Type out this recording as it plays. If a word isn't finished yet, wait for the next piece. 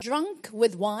drunk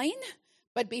with wine,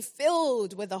 but be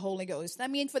filled with the Holy Ghost. I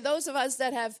mean, for those of us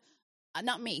that have,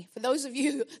 not me, for those of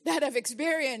you that have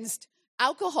experienced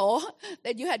alcohol,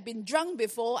 that you had been drunk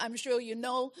before, I'm sure you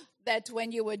know that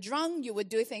when you were drunk, you would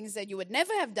do things that you would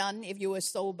never have done if you were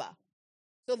sober.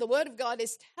 So the Word of God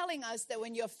is telling us that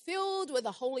when you're filled with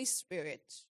the Holy Spirit,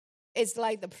 it's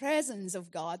like the presence of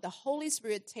God. The Holy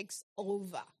Spirit takes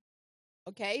over.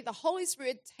 Okay? The Holy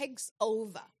Spirit takes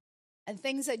over. And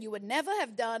things that you would never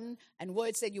have done and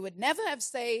words that you would never have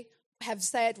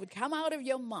said would come out of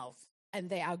your mouth. And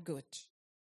they are good.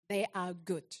 They are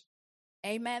good.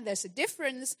 Amen. There's a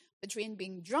difference between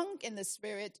being drunk in the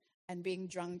Spirit and being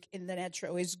drunk in the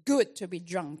natural. It's good to be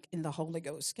drunk in the Holy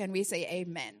Ghost. Can we say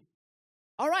amen?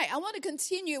 All right, I want to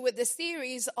continue with the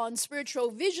series on spiritual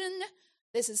vision.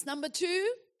 This is number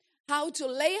 2, how to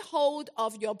lay hold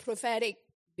of your prophetic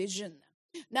vision.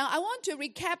 Now, I want to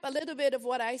recap a little bit of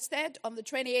what I said on the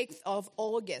 28th of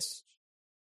August.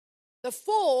 The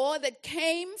 4 that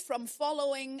came from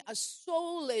following a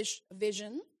soulish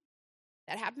vision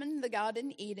that happened in the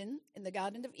Garden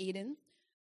of Eden,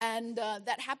 and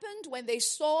that happened when they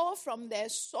saw from their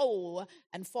soul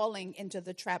and falling into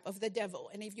the trap of the devil.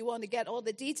 And if you want to get all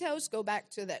the details, go back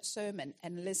to that sermon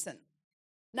and listen.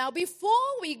 Now, before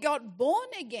we got born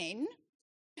again,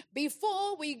 we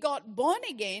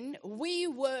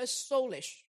were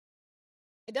soulish.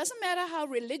 It doesn't matter how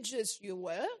religious you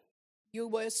were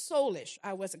soulish.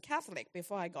 I was a Catholic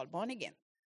before I got born again.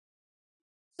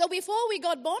 So before we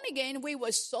got born again, we were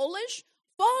soulish,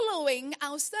 following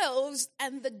ourselves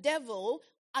and the devil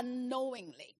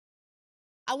unknowingly.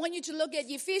 I want you to look at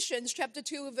Ephesians chapter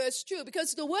 2, verse 2,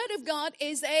 because the Word of God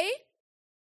is a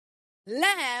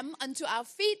lamp unto our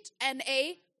feet and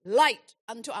a light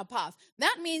unto our path.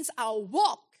 That means our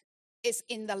walk is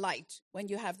in the light when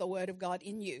you have the Word of God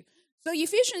in you. So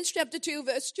Ephesians chapter 2,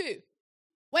 verse 2.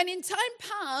 When in time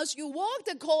past you walked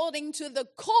according to the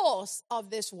course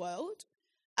of this world,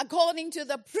 according to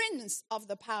the prince of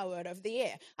the power of the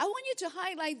air. I want you to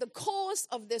highlight the course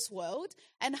of this world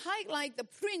and highlight the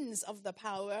prince of the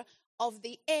power of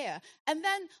the air. And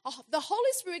then the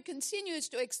Holy Spirit continues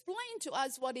to explain to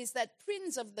us what is that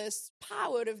prince of this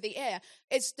power of the air.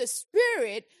 It's the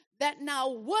spirit that now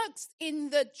works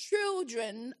in the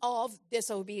children of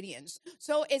disobedience.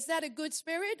 So is that a good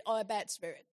spirit or a bad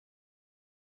spirit?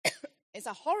 It's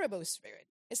a horrible spirit.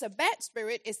 It's a bad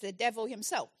spirit. It's the devil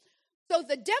himself. So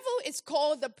the devil is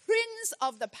called the prince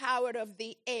of the power of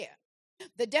the air.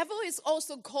 The devil is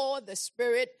also called the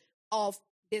spirit of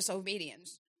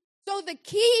disobedience. So the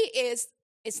key is,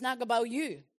 it's not about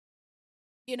you.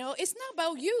 You know, it's not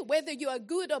about you, whether you are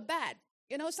good or bad.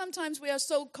 You know, sometimes we are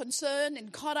so concerned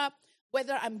and caught up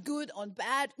whether I'm good or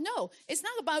bad. No, it's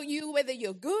not about you, whether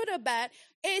you're good or bad.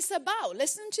 It's about,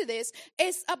 listen to this,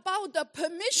 it's about the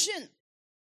permission,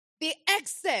 the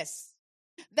access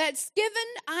that's given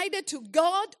either to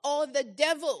God or the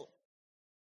devil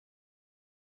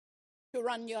to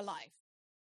run your life.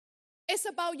 It's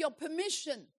about your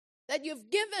permission that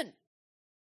you've given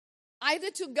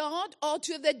either to God or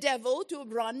to the devil to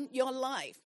run your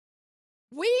life.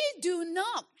 We do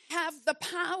not have the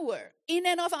power in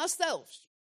and of ourselves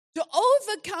to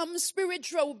overcome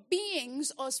spiritual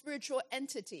beings or spiritual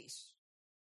entities.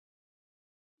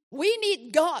 We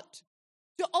need God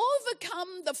to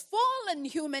overcome the fallen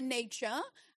human nature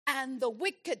and the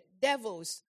wicked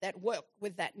devils that work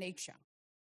with that nature.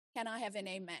 Can I have an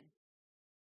amen?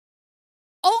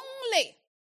 Only,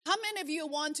 how many of you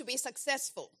want to be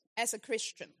successful as a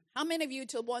Christian? How many of you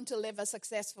want to live a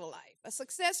successful life? A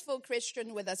successful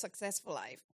Christian with a successful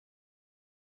life.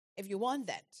 If you want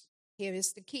that, here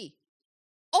is the key.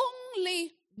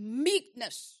 Only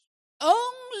meekness,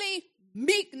 only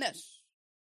meekness,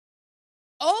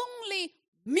 only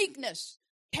meekness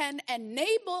can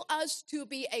enable us to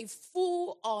be a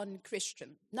full-on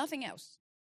Christian. Nothing else.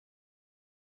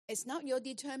 It's not your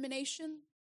determination.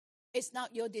 It's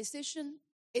not your decision.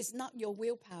 It's not your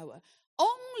willpower.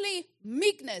 Only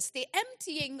meekness, the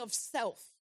emptying of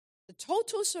self, the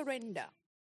total surrender,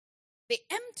 the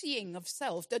emptying of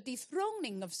self, the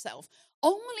dethroning of self,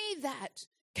 only that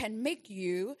can make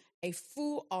you a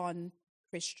full-on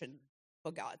Christian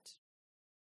for God.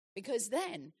 Because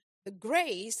then the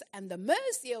grace and the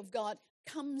mercy of God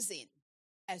comes in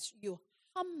as you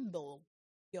humble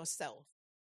yourself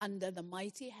under the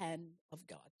mighty hand of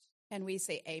God. Can we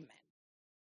say amen?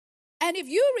 And if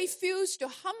you refuse to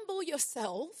humble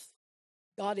yourself,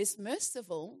 God is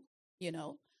merciful, you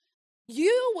know,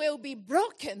 you will be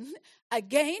broken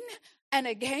again and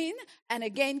again and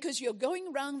again because you're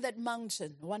going around that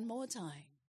mountain one more time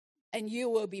and you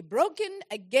will be broken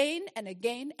again and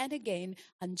again and again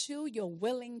until you're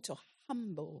willing to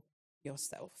humble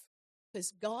yourself.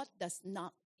 Because God does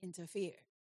not interfere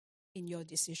in your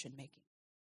decision making.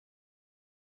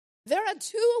 There are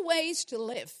two ways to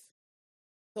live: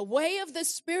 the way of the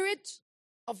Spirit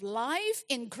of life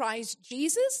in Christ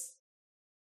Jesus,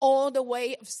 or the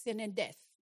way of sin and death.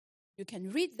 You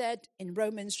can read that in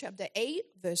Romans chapter 8,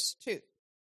 verse 2.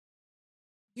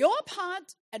 Your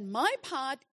part and my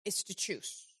part is to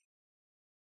choose.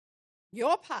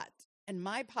 Your part and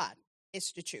my part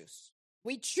is to choose.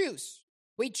 We choose.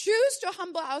 We choose to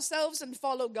humble ourselves and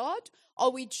follow God,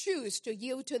 or we choose to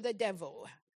yield to the devil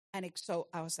and exalt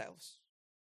ourselves.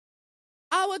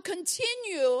 Our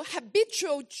continual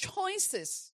habitual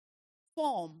choices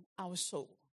form our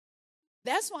soul.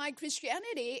 That's why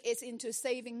Christianity is into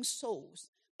saving souls.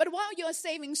 But while you're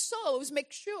saving souls,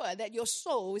 make sure that your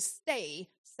souls stay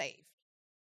saved.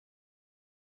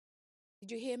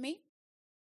 Did you hear me?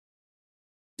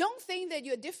 Don't think that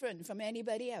you're different from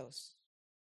anybody else.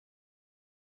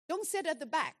 Don't sit at the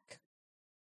back.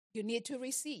 You need to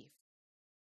receive.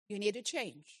 You need to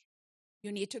change.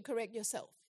 You need to correct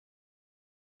yourself.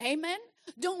 Amen?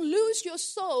 Don't lose your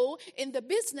soul in the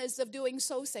business of doing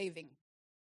soul saving.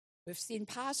 We've seen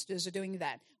pastors doing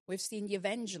that. We've seen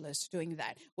evangelists doing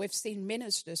that. We've seen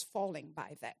ministers falling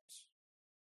by that.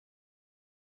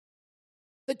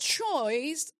 The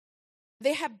choice,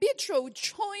 the habitual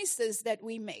choices that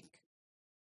we make,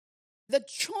 the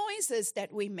choices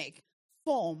that we make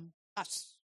form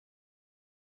us.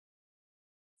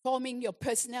 Forming your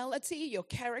personality, your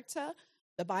character.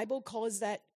 The Bible calls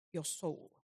that your soul.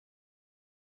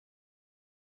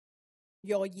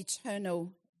 Your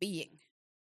eternal being.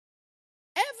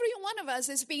 Every one of us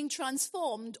is being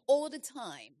transformed all the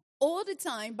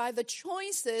time by the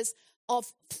choices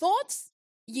of thoughts,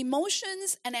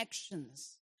 emotions, and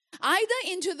actions. Either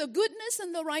into the goodness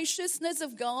and the righteousness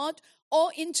of God,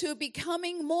 or into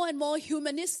becoming more and more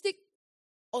humanistic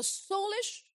or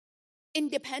soulish,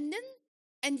 independent,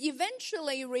 and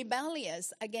eventually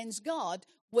rebellious against God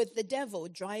with the devil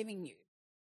driving you.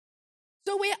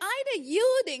 So we're either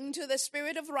yielding to the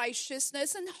spirit of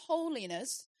righteousness and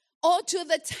holiness, or to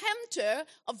the tempter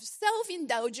of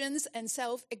self-indulgence and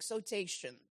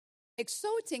self-exaltation,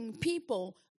 exalting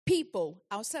people,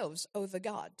 ourselves over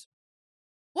God.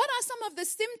 What are some of the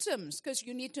symptoms? Because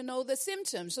you need to know the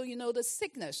symptoms, so you know the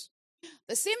sickness.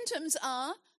 The symptoms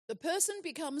are the person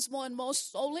becomes more and more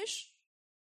soulish,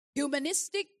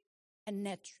 humanistic, and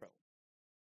natural.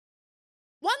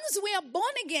 Once we are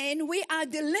born again, we are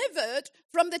delivered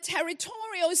from the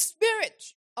territorial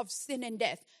spirit of sin and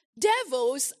death.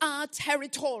 Devils are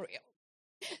territorial.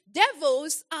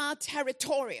 Devils are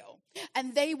territorial,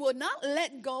 and they will not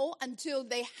let go until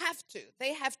they have to.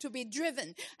 They have to be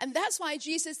driven. And that's why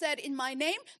Jesus said, in my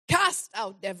name, cast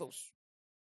out devils.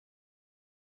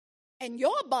 And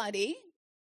your body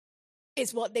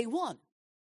is what they want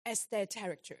as their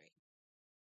territory.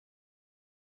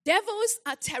 Devils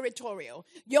are territorial.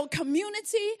 Your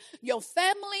community, your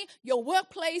family, your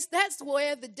workplace, that's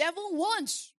where the devil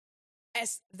wants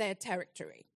as their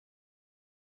territory.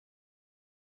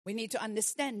 We need to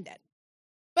understand that.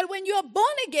 But when you are born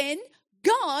again,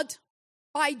 God,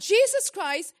 by Jesus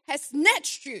Christ, has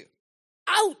snatched you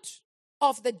out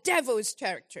of the devil's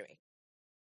territory.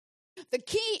 The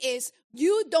key is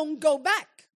you don't go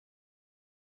back.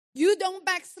 You don't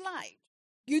backslide.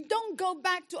 You don't go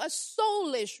back to a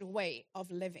soulish way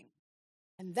of living.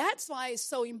 And that's why it's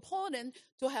so important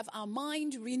to have our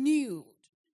mind renewed.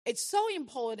 It's so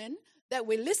important that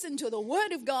we listen to the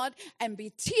word of God and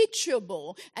be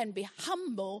teachable and be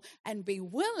humble and be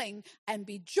willing and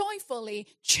be joyfully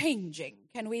changing.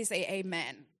 Can we say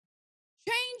amen?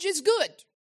 Change is good.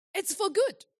 It's for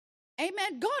good.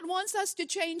 Amen. God wants us to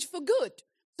change for good.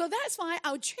 So that's why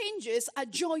our changes are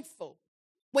joyful.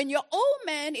 When your old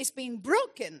man is being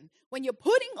broken, when you're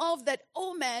putting off that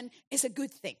old man, is a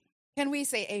good thing. Can we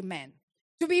say amen?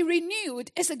 To be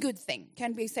renewed is a good thing.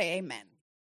 Can we say amen?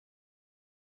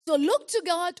 So look to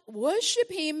God,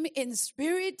 worship Him in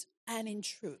spirit and in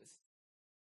truth.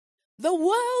 The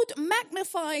world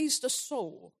magnifies the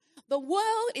soul. The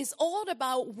world is all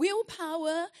about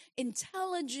willpower,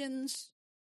 intelligence.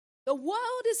 The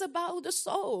world is about the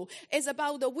soul. It's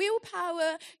about the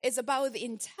willpower. It's about the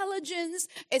intelligence.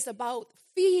 It's about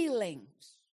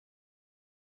feelings.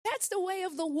 That's the way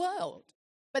of the world.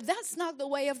 But that's not the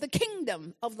way of the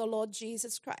kingdom of the Lord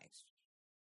Jesus Christ.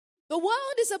 The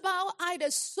world is about either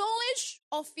soulish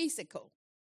or physical.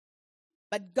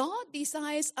 But God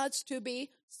desires us to be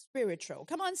spiritual.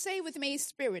 Come on, say with me,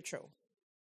 spiritual.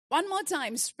 One more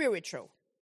time, spiritual.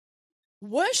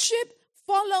 Worship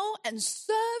follow and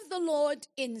serve the Lord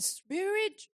in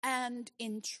spirit and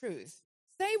in truth.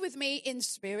 Say with me, in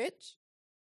spirit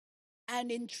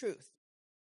and in truth.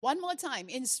 One more time,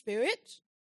 in spirit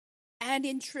and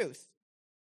in truth.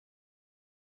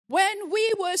 When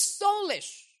we were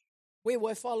soulish, we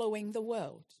were following the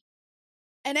world.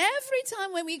 And every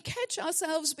time when we catch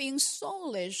ourselves being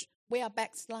soulish, we are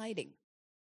backsliding.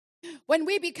 When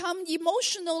we become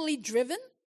emotionally driven,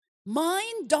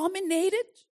 mind dominated,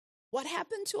 what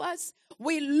happened to us?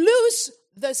 We lose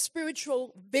the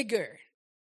spiritual vigor.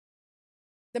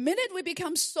 The minute we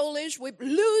become soulish, we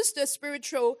lose the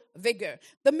spiritual vigor.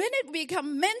 The minute we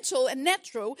become mental and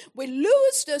natural, we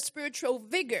lose the spiritual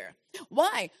vigor.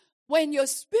 Why? When your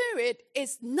spirit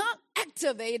is not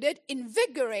activated,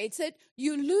 invigorated,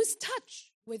 you lose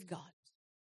touch with God.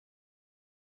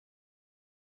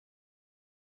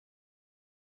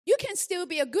 You can still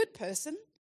be a good person,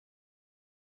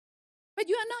 but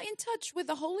you are not in touch with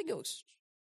the Holy Ghost.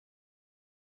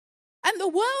 And the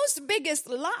world's biggest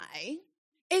lie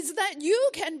is that you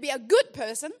can be a good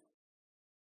person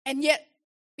and yet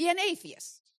be an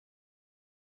atheist.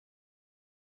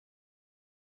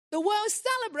 The world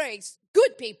celebrates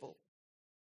good people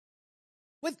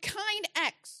with kind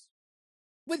acts,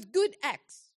 with good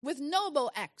acts, with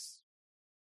noble acts.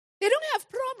 They don't have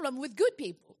problem with good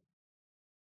people.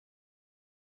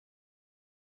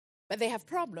 But they have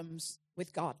problems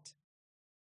with God.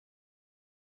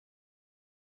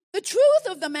 The truth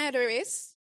of the matter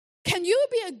is, can you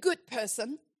be a good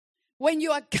person when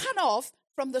you are cut off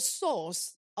from the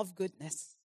source of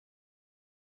goodness?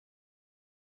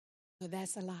 So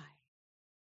that's a lie.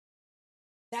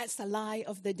 That's a lie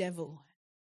of the devil.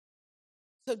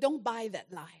 So don't buy that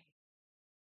lie.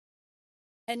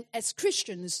 And as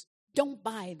Christians, don't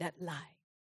buy that lie.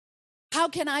 How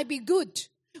can I be good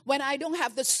when I don't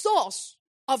have the source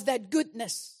of that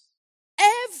goodness?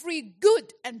 Every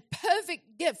good and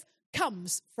perfect gift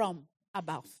comes from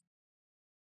above.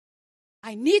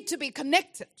 I need to be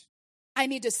connected. I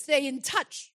need to stay in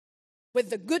touch with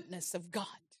the goodness of God.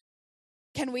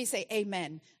 Can we say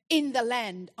amen? In the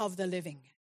land of the living.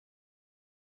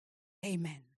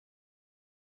 Amen.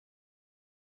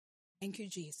 Thank you,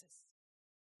 Jesus.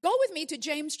 Go with me to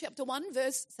James chapter 1,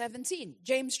 verse 17.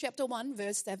 James chapter 1,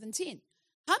 verse 17.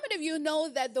 How many of you know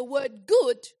that the word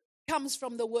good comes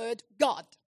from the word God?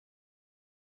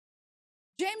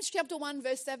 James chapter 1,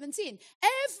 verse 17.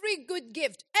 Every good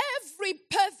gift, every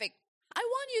perfect. I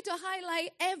want you to highlight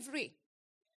every.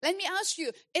 Let me ask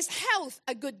you, is health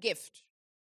a good gift?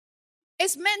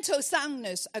 Is mental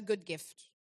soundness a good gift?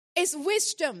 Is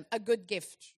wisdom a good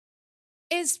gift?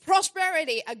 Is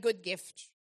prosperity a good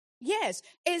gift? Yes.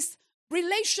 Is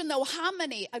relational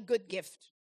harmony a good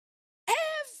gift?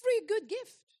 Every good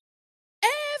gift.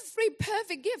 Every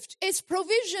perfect gift. Is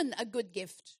provision a good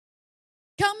gift?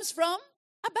 Comes from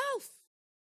above.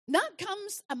 Not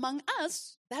comes among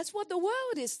us. That's what the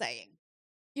world is saying.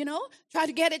 You know, try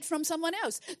to get it from someone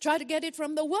else. Try to get it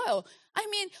from the world. I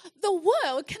mean, the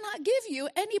world cannot give you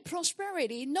any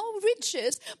prosperity, no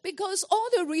riches, because all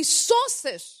the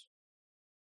resources,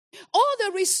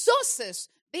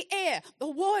 the air, the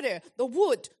water, the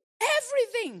wood,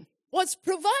 everything was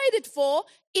provided for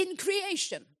in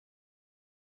creation.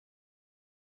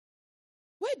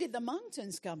 Where did the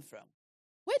mountains come from?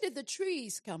 Where did the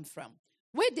trees come from?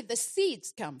 Where did the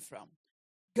seeds come from?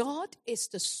 God is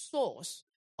the source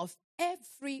of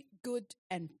every good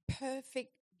and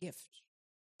perfect gift.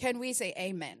 Can we say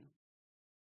amen?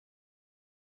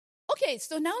 Okay,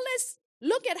 so now let's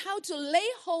look at how to lay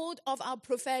hold of our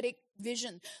prophetic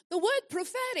vision. The word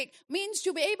prophetic means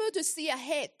to be able to see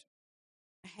ahead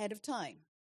of time.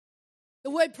 The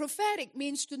word prophetic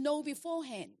means to know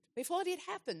beforehand, before it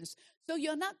happens. So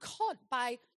you're not caught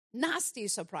by nasty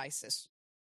surprises.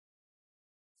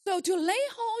 So to lay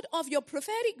hold of your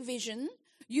prophetic vision,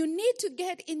 you need to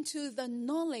get into the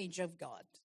knowledge of God,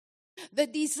 the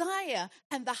desire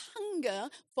and the hunger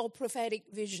for prophetic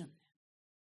vision.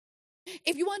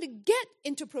 If you want to get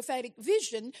into prophetic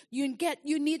vision, you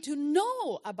need to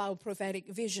know about prophetic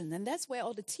vision, and that's where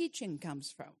all the teaching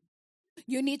comes from.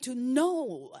 You need to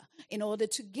know in order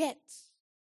to get.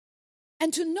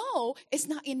 And to know is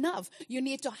not enough. You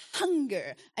need to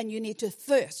hunger and you need to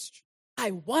thirst.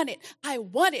 I want it. I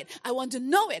want it. I want to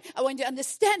know it. I want to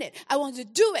understand it. I want to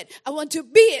do it. I want to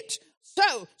be it.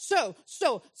 So,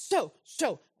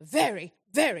 very,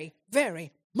 very,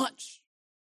 very much.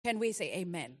 Can we say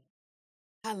amen?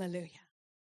 Hallelujah.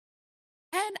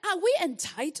 And are we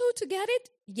entitled to get it?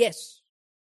 Yes,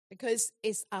 because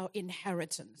it's our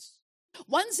inheritance.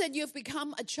 Once that you've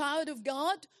become a child of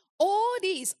God,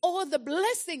 all the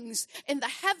blessings in the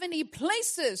heavenly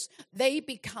places, they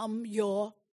become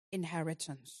your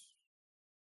inheritance.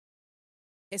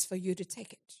 It's for you to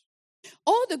take it.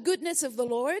 All the goodness of the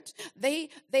Lord, they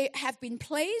have been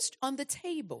placed on the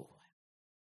table.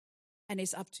 And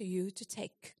it's up to you to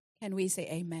take. Can we say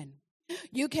amen?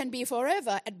 You can be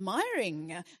forever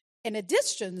admiring in a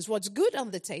distance what's good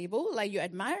on the table, like you're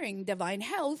admiring divine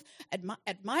health,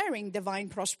 admiring divine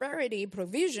prosperity,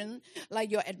 provision,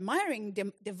 like you're admiring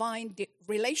divine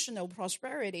relational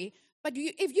prosperity. But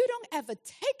if you don't ever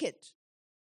take it,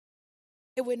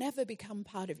 it will never become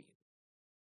part of you.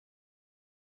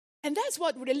 And that's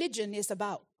what religion is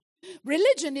about.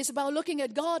 Religion is about looking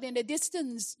at God in the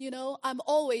distance. I'm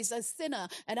always a sinner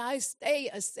and I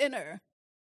stay a sinner.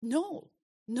 No,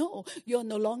 you're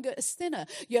no longer a sinner.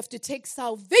 You have to take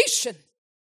salvation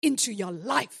into your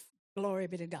life. Glory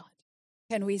be to God.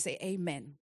 Can we say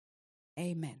amen?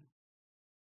 Amen.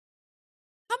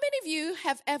 How many of you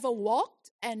have ever walked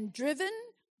and driven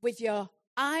with your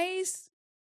eyes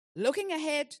looking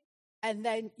ahead and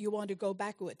then you want to go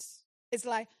backwards? It's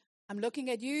like, I'm looking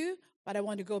at you, but I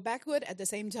want to go backward at the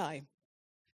same time.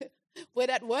 Will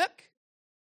that work?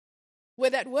 Will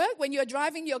that work? When you're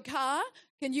driving your car,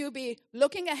 can you be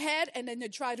looking ahead and then you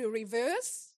try to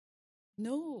reverse?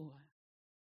 No.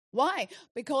 Why?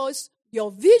 Because your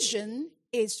vision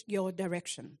is your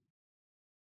direction.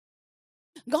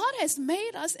 God has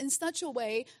made us in such a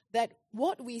way that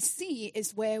what we see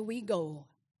is where we go.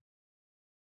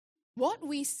 What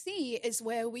we see is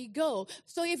where we go.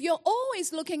 So if you're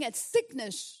always looking at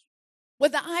sickness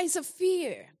with the eyes of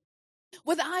fear,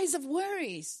 with the eyes of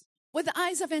worries, with the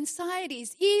eyes of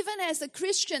anxieties, even as a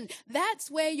Christian,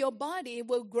 that's where your body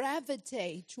will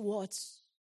gravitate towards.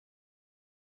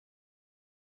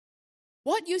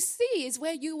 What you see is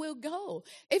where you will go.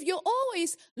 If you're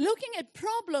always looking at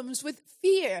problems with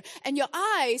fear and your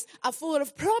eyes are full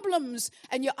of problems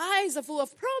and your eyes are full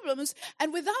of problems,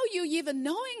 and without you even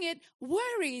knowing it,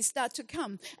 worries start to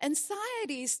come,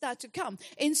 anxieties start to come,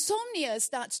 insomnia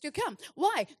starts to come.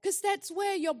 Why? Because that's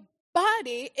where your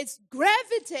body is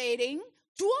gravitating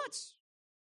towards.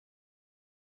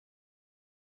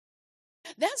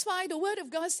 That's why the Word of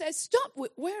God says, stop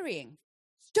worrying,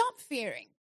 stop fearing.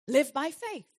 Live by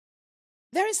faith.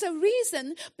 There is a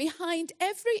reason behind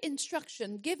every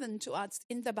instruction given to us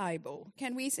in the Bible.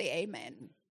 Can we say amen?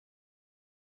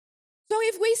 So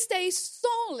if we stay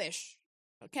soulish,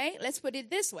 okay, let's put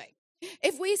it this way.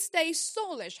 If we stay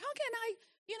soulish, how can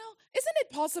isn't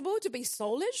it possible to be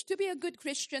soulish, to be a good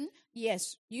Christian?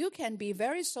 Yes, you can be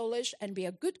very soulish and be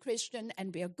a good Christian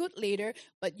and be a good leader,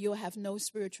 but you have no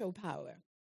spiritual power.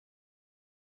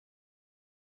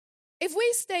 If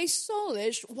we stay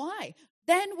soulish, why?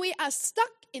 Then we are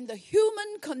stuck in the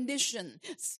human condition,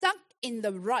 stuck in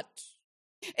the rut.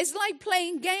 It's like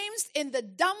playing games in the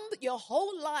dump your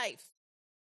whole life.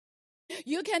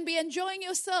 You can be enjoying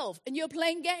yourself and you're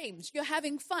playing games, you're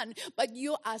having fun, but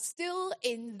you are still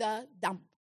in the dump.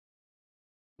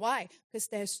 Why? Because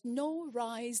there's no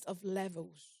rise of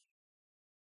levels.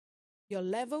 Your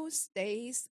level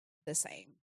stays the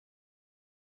same.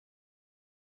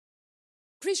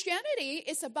 Christianity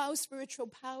is about spiritual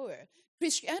power.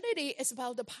 Christianity is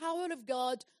about the power of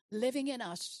God living in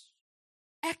us,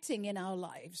 acting in our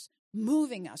lives,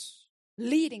 moving us,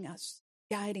 leading us,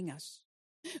 guiding us.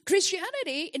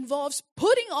 Christianity involves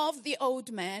putting off the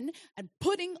old man and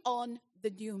putting on the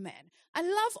new man. I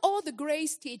love all the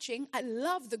grace teaching. I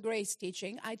love the grace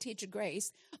teaching. I teach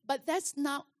grace, but that's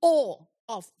not all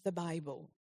of the Bible.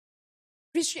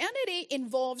 Christianity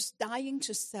involves dying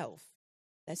to self.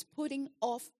 That's putting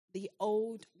off the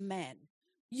old man.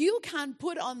 You can't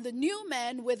put on the new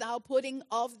man without putting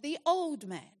off the old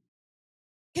man.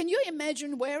 Can you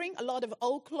imagine wearing a lot of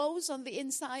old clothes on the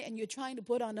inside and you're trying to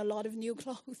put on a lot of new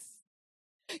clothes?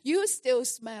 You still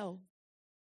smell.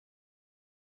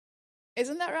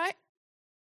 Isn't that right?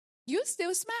 You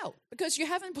still smell because you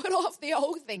haven't put off the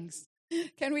old things.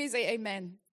 Can we say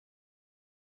amen?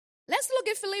 Let's look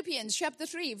at Philippians chapter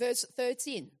 3, verse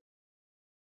 13.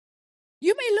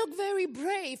 You may look very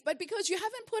brave, but because you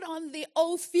haven't put on the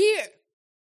old fear,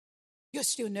 you're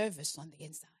still nervous on the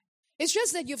inside. It's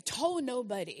just that you've told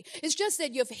nobody. It's just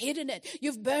that you've hidden it.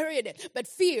 You've buried it. But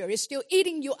fear is still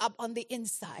eating you up on the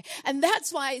inside. And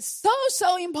that's why it's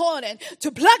so important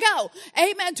to plug out.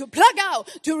 Amen. To plug out.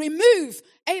 To remove.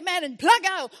 Amen. And plug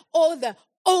out all the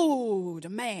old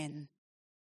man.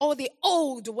 Or the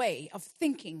old way of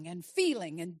thinking and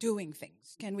feeling and doing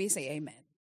things. Can we say amen?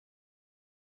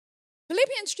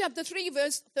 Philippians chapter 3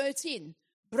 verse 13.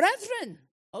 Brethren.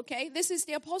 Okay, this is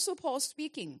the Apostle Paul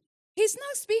speaking. He's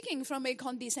not speaking from a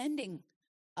condescending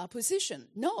position.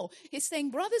 No, he's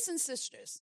saying, brothers and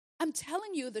sisters, I'm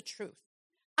telling you the truth.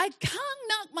 I can't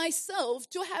knock myself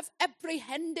to have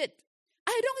apprehended.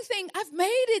 I don't think I've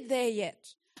made it there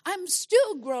yet. I'm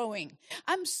still growing.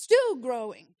 I'm still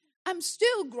growing. I'm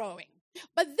still growing.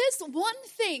 But this one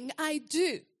thing I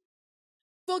do,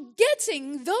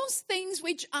 forgetting those things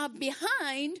which are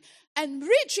behind and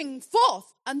reaching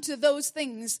forth unto those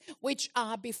things which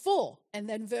are before. And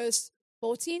then verse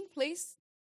 14, please.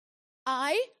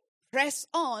 I press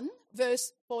on,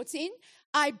 verse 14,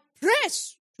 I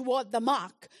press toward the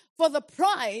mark for the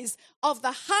prize of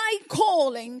the high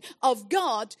calling of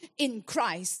God in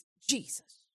Christ Jesus.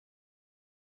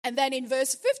 And then in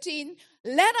verse 15,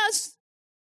 let us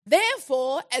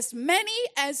therefore, as many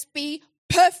as be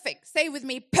perfect, say with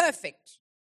me, perfect,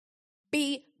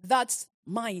 be thus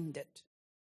minded.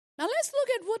 Now let's look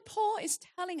at what Paul is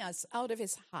telling us out of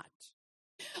his heart.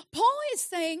 Paul is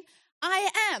saying,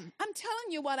 I'm telling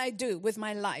you what I do with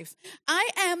my life. I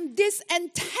am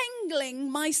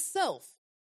disentangling myself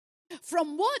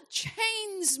from what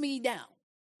chains me down,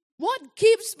 what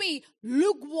keeps me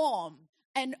lukewarm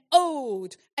and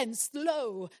old and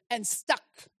slow and stuck.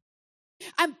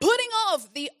 I'm putting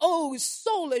off the old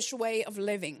soulish way of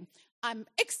living. I'm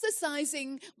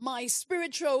exercising my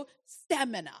spiritual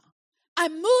stamina.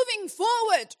 I'm moving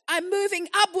forward. I'm moving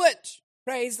upward.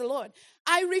 Praise the Lord.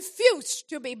 I refuse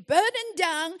to be burdened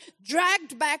down,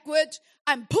 dragged backward.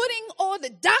 I'm putting all the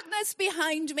darkness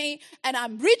behind me, and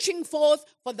I'm reaching forth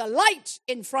for the light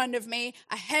in front of me,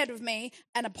 ahead of me,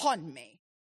 and upon me.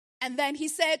 And then he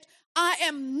said, I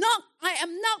am not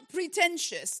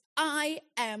pretentious. I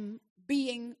am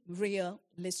being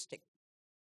realistic.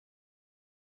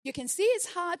 You can see his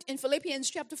heart in Philippians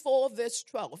chapter 4, verse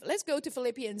 12. Let's go to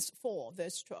Philippians 4,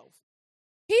 verse 12.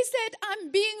 He said,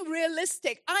 I'm being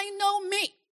realistic. I know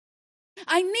me.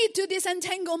 I need to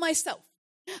disentangle myself.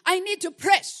 I need to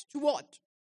press toward.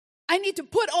 I need to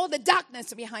put all the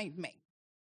darkness behind me.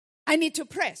 I need to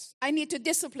press. I need to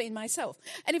discipline myself.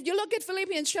 And if you look at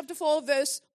Philippians chapter 4,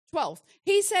 verse 12,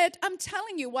 he said, I'm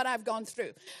telling you what I've gone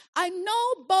through. I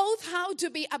know both how to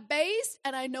be abased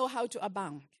and I know how to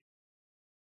abound.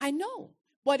 I know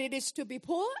what it is to be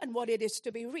poor and what it is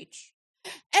to be rich.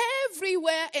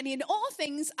 Everywhere and in all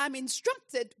things, I'm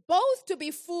instructed both to be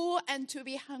full and to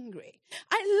be hungry.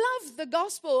 I love the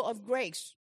gospel of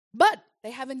grace, but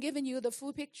they haven't given you the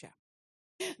full picture.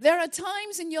 There are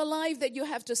times in your life that you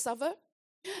have to suffer.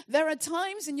 There are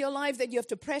times in your life that you have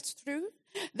to press through.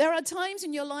 There are times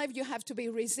in your life you have to be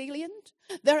resilient.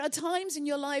 There are times in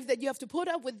your life that you have to put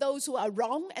up with those who are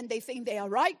wrong and they think they are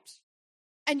right.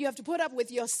 And you have to put up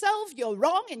with yourself, you're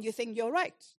wrong and you think you're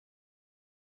right.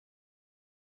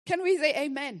 Can we say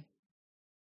amen?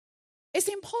 It's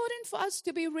important for us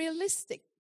to be realistic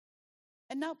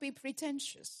and not be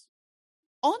pretentious.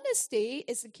 Honesty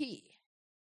is the key.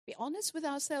 Be honest with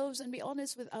ourselves and be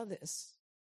honest with others.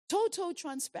 Total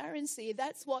transparency,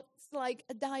 that's what's like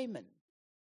a diamond.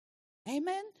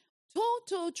 Amen?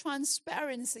 Total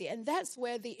transparency, and that's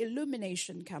where the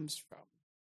illumination comes from.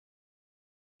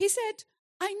 He said,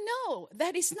 I know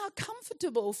that it's not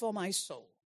comfortable for my soul.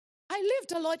 I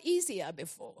lived a lot easier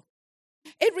before.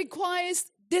 It requires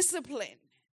discipline.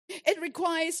 It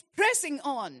requires pressing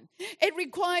on. It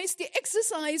requires the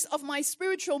exercise of my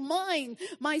spiritual mind,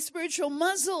 my spiritual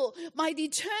muscle, my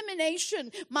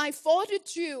determination, my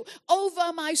fortitude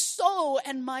over my soul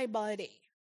and my body.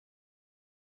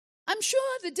 I'm sure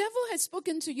the devil has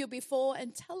spoken to you before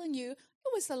and telling you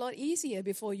it was a lot easier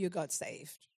before you got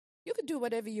saved. You could do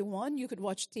whatever you want. You could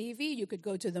watch TV. You could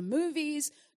go to the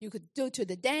movies. You could go to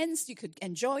the dance. You could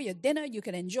enjoy your dinner. You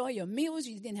could enjoy your meals.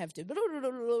 You didn't have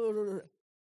to...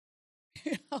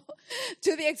 You know,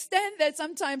 to the extent that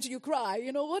sometimes you cry,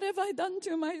 what have I done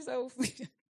to myself?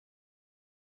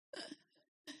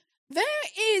 There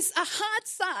is a hard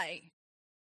side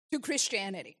to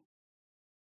Christianity.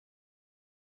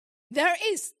 There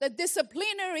is the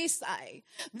disciplinary side.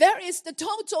 There is the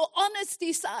total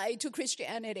honesty side to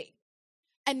Christianity.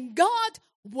 And God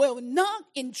will not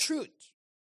intrude.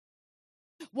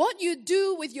 What you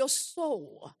do with your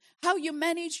soul, how you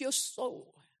manage your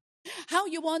soul, how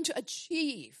you want to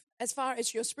achieve as far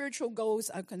as your spiritual goals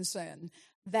are concerned,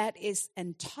 that is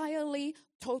entirely,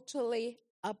 totally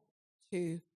up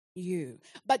to you.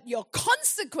 But your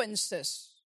consequences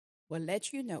will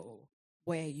let you know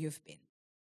where you've been.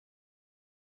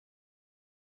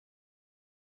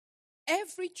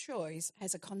 Every choice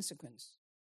has a consequence.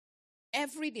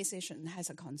 Every decision has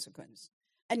a consequence.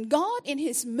 And God, in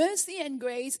his mercy and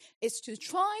grace, is to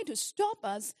try to stop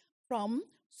us from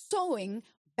sowing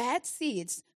bad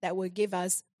seeds that will give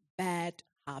us bad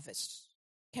harvests.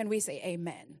 Can we say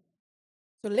amen?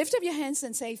 So lift up your hands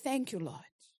and say, thank you, Lord.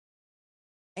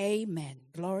 Amen.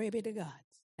 Glory be to God.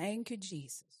 Thank you,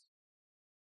 Jesus.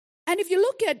 And if you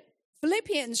look at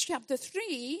Philippians chapter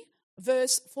 3,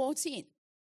 verse 14.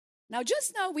 Now,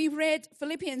 just now we read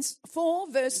Philippians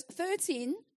 4, verse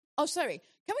 13. Oh, sorry.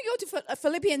 Can we go to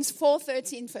Philippians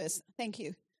 4:13 first? Thank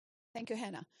you. Thank you,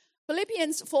 Hannah.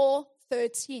 Philippians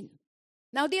 4:13.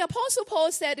 Now, the Apostle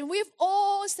Paul said, and we've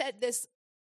all said this,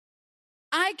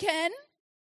 I can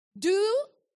do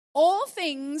all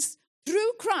things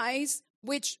through Christ,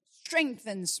 which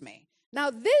strengthens me. Now,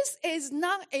 this is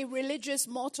not a religious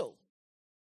motto.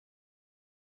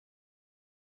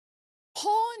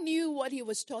 Paul knew what he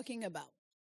was talking about.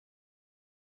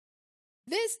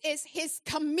 This is his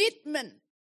commitment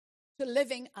to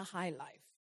living a high life.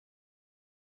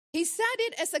 He said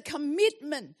it as a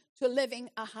commitment to living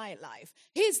a high life.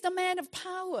 He's the man of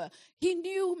power. He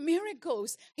knew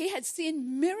miracles. He had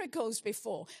seen miracles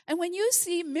before. And when you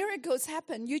see miracles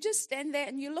happen, you just stand there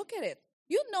and you look at it.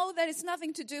 You know that it's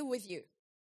nothing to do with you.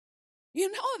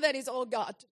 You know that it's all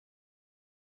God.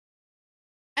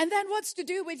 And then what's to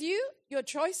do with you? Your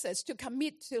choices to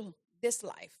commit to this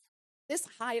life, this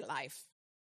high life.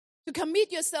 To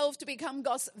commit yourself to become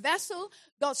God's vessel,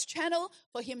 God's channel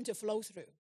for him to flow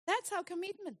through. That's our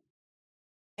commitment.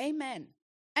 Amen.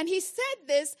 And he said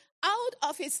this out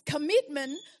of his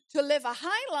commitment to live a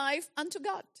high life unto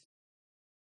God.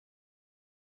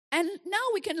 And now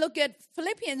we can look at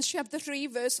Philippians chapter 3,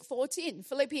 verse 14.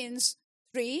 Philippians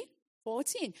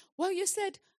 3:14. Well, you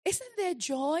said, isn't there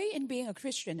joy in being a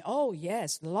Christian? Oh,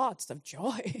 yes, lots of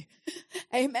joy.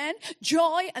 Amen.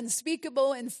 Joy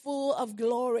unspeakable and full of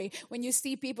glory. When you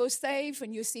see people saved,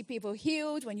 when you see people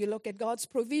healed, when you look at God's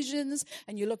provisions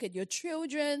and you look at your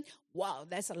children, wow,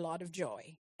 that's a lot of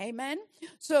joy. Amen.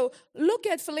 So look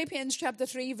at Philippians chapter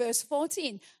 3, verse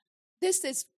 14. This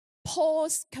is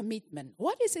Paul's commitment.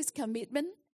 What is his commitment?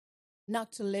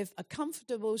 Not to live a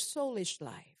comfortable, soulish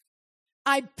life.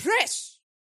 I press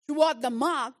toward the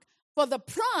mark for the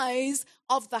prize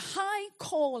of the high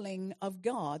calling of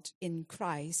God in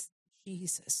Christ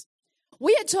Jesus.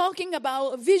 We are talking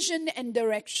about vision and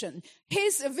direction.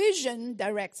 His vision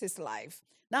directs his life.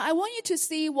 Now, I want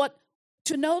you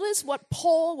to notice what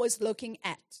Paul was looking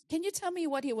at. Can you tell me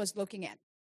what he was looking at?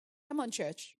 Come on,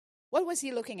 church. What was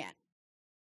he looking at?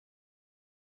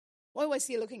 What was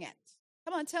he looking at?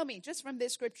 Come on, tell me, just from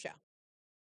this scripture.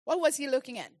 What was he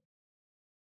looking at?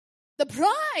 The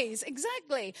prize,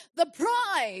 exactly, the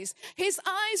prize. His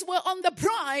eyes were on the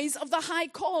prize of the high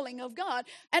calling of God.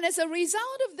 And as a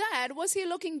result of that, was he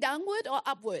looking downward or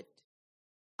upward?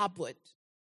 Upward.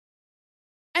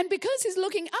 And because he's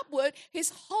looking upward,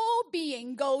 his whole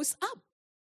being goes up.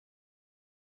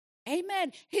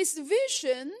 Amen. His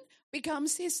vision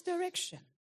becomes his direction.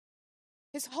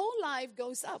 His whole life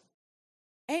goes up.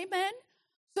 Amen.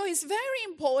 So it's very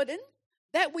important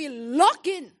that we lock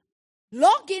in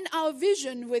our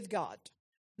vision with God.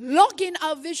 Lock in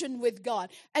our vision with God,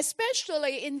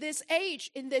 especially in this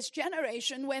age, in this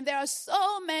generation, when there are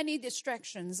so many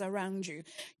distractions around you.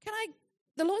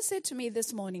 The Lord said to me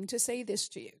this morning to say this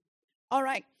to you. All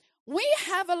right, we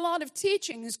have a lot of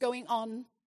teachings going on,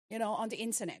 on the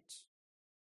internet.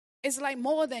 It's like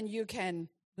more than you can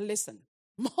listen,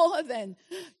 more than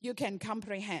you can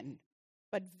comprehend.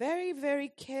 But very, very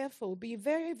careful, be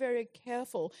very, very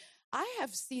careful. I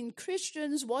have seen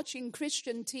Christians watching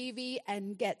Christian TV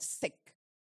and get sick.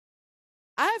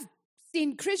 I've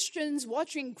seen Christians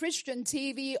watching Christian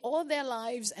TV all their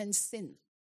lives and sin.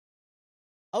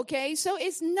 Okay, so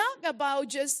it's not about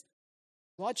just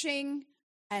watching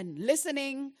and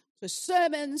listening to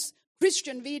sermons,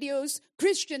 Christian videos,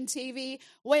 Christian TV,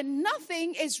 when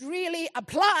nothing is really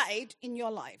applied in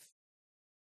your life.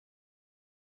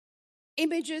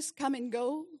 Images come and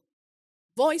go,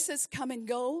 voices come and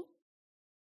go,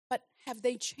 but have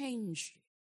they changed you?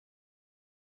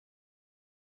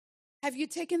 Have you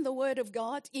taken the word of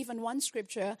God, even one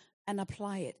scripture, and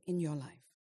apply it in your life?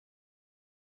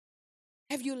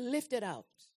 Have you lived it out?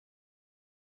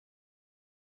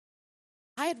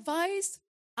 I advise,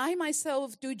 I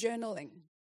myself do journaling.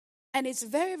 And it's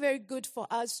very, very good for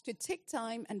us to take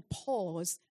time and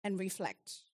pause and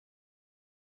reflect.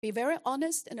 Be very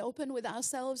honest and open with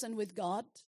ourselves and with God.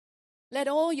 Let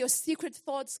all your secret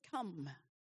thoughts come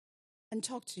and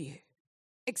talk to you.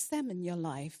 Examine your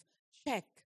life. Check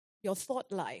your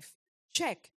thought life.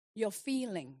 Check your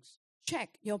feelings.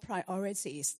 Check your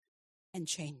priorities and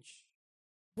change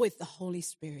with the Holy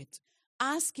Spirit.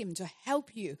 Ask Him to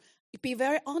help you. Be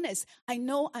very honest. I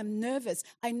know I'm nervous.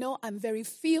 I know I'm very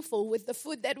fearful with the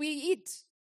food that we eat.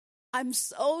 I'm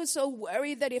so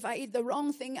worried that if I eat the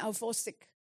wrong thing, I'll fall sick.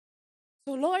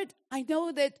 So, Lord, I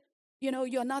know that,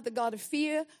 you're not the God of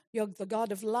fear. You're the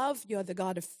God of love. You're the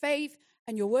God of faith.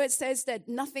 And your word says that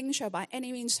nothing shall by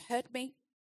any means hurt me.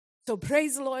 So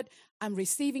praise the Lord. I'm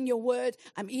receiving your word.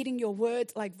 I'm eating your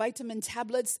word like vitamin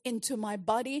tablets into my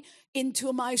body,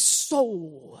 into my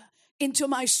soul,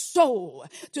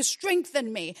 to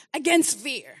strengthen me against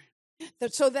fear,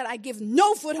 so that I give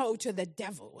no foothold to the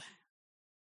devil.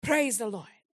 Praise the Lord.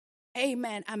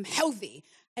 Amen. I'm healthy.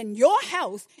 And your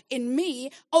health in me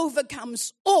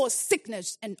overcomes all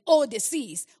sickness and all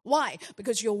disease. Why?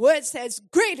 Because your word says,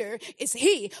 greater is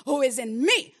he who is in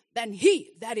me than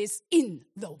he that is in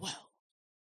the world.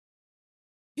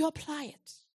 You apply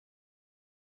it.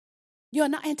 You're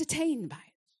not entertained by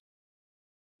it.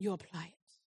 You apply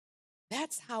it.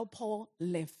 That's how Paul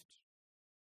lived.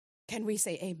 Can we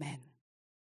say amen?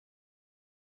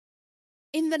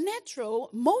 In the natural,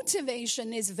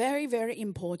 motivation is very, very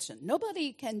important.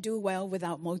 Nobody can do well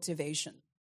without motivation.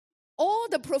 All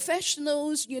the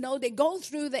professionals, they go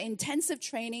through the intensive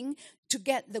training to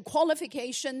get the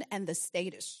qualification and the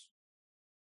status.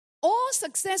 All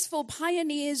successful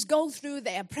pioneers go through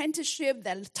their apprenticeship,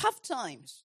 their tough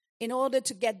times, in order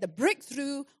to get the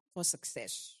breakthrough for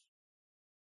success.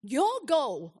 Your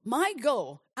goal, my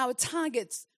goal, our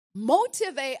targets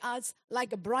motivate us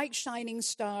like a bright shining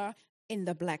star in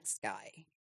the black sky.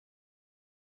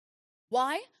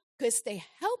 Why? Because they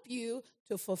help you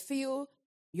to fulfill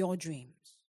your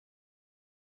dreams.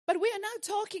 But we are not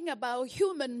talking about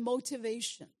human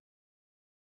motivation.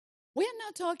 We are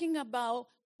not talking about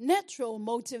natural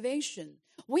motivation.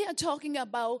 We are talking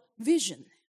about vision.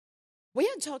 We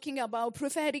are talking about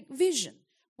prophetic vision.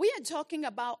 We are talking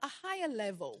about a higher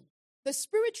level. The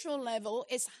spiritual level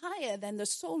is higher than the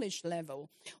soulish level.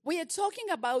 We are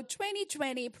talking about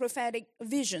 2020 prophetic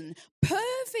vision,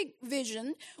 perfect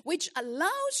vision, which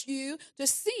allows you to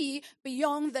see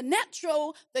beyond the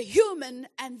natural, the human,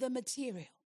 and the material.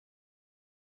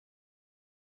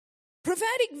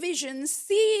 Prophetic vision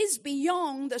sees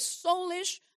beyond the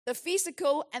soulish, the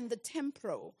physical, and the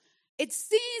temporal. It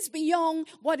sees beyond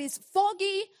what is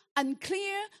foggy,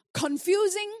 unclear,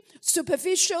 confusing,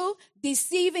 superficial,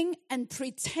 deceiving, and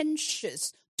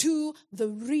pretentious to the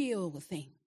real thing,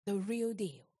 the real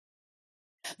deal.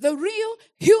 The real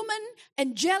human,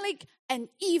 angelic, and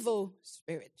evil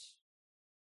spirit.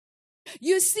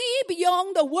 You see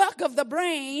beyond the work of the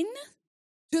brain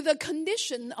to the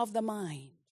condition of the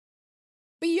mind.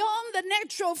 Beyond the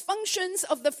natural functions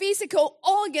of the physical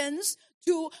organs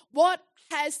to what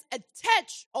has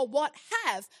attached or what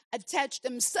have attached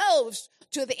themselves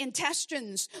to the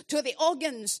intestines, to the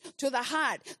organs, to the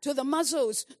heart, to the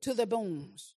muscles, to the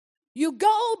bones. You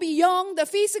go beyond the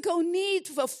physical need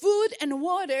for food and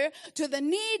water to the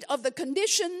need of the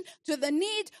condition, to the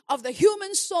need of the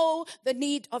human soul, the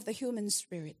need of the human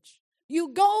spirit. You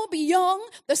go beyond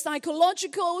the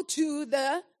psychological to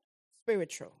the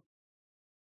spiritual.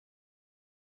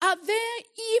 Are there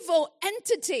evil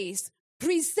entities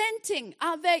presenting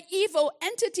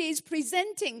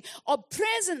or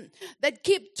present that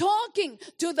keep talking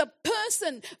to the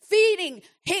person feeding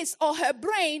his or her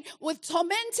brain with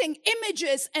tormenting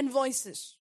images and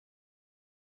voices?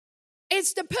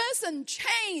 Is the person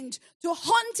chained to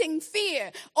haunting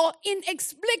fear or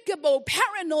inexplicable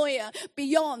paranoia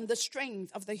beyond the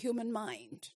strength of the human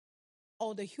mind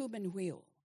or the human will?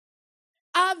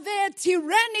 Are there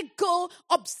tyrannical,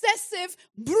 obsessive,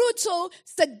 brutal,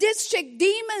 sadistic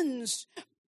demons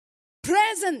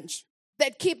present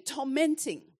that keep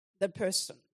tormenting the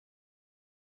person?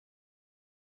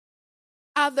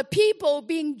 Are the people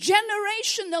being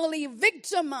generationally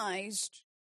victimized,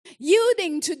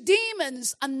 yielding to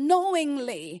demons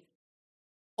unknowingly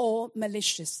or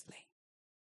maliciously?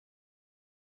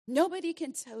 Nobody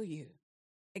can tell you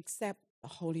except the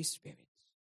Holy Spirit.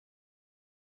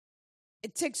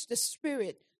 It takes the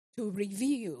Spirit to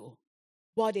reveal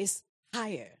what is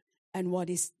higher and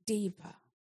what is deeper.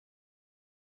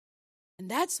 And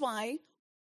that's why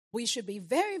we should be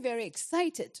very, very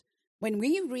excited when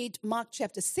we read Mark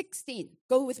chapter 16.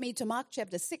 Go with me to Mark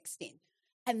chapter 16.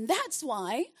 And that's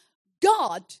why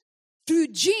God, through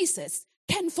Jesus,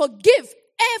 can forgive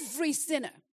every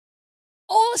sinner,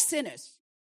 all sinners.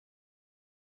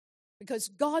 Because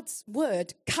God's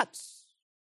word cuts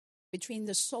between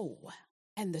the soul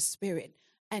and the spirit,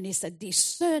 and is a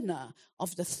discerner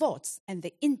of the thoughts and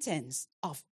the intents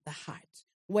of the heart,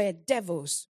 where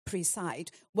devils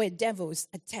preside, where devils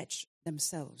attach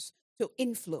themselves to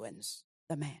influence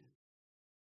the man.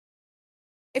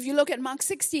 If you look at Mark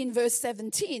 16, verse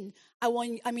 17,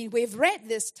 we've read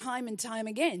this time and time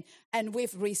again, and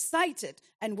we've recited,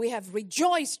 and we have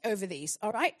rejoiced over these,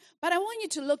 all right? But I want you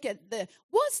to look at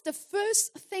what's the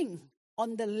first thing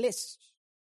on the list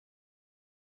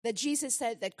that Jesus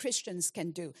said that Christians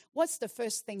can do? What's the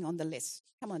first thing on the list?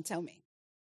 Come on, tell me.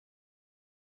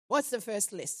 What's the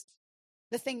first list?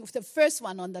 The first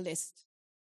one on the list.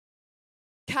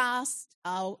 Cast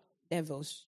out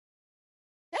devils.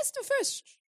 That's the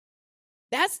first.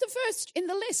 That's the first in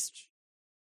the list.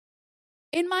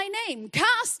 In my name,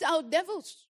 cast out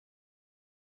devils.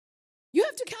 You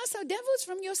have to cast out devils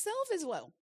from yourself as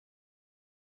well.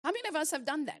 How many of us have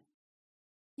done that?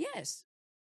 Yes.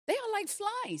 They are like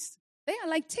flies. They are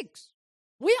like ticks.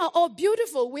 We are all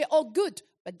beautiful. We are all good.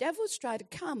 But devils try to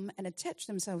come and attach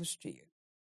themselves to you.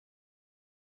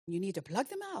 You need to plug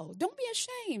them out. Don't be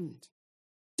ashamed.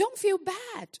 Don't feel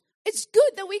bad. It's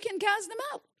good that we can cast them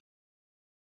out.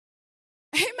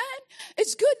 Amen.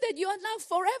 It's good that you are not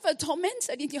forever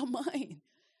tormented in your mind.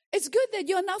 It's good that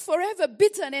you're not forever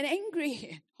bitter and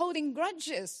angry, holding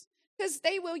grudges, because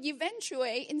they will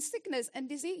eventuate in sickness and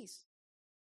disease.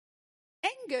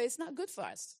 Anger is not good for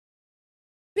us.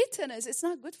 Bitterness is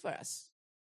not good for us.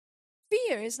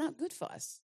 Fear is not good for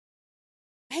us.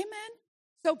 Amen.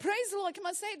 So praise the Lord. Come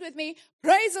on, say it with me.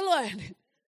 Praise the Lord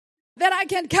that I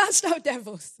can cast out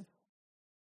devils.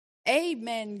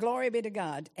 Amen. Glory be to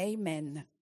God. Amen.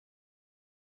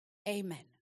 Amen.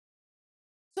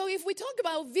 So if we talk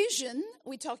about vision,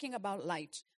 we're talking about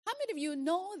light. How many of you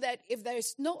know that if there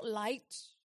is no light,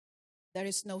 there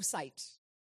is no sight?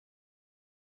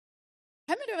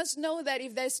 How many of us know that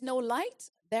if there's no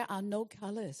light, there are no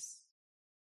colors?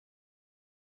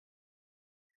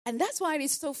 And that's why it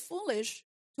is so foolish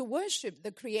to worship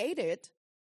the created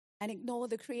and ignore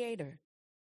the creator.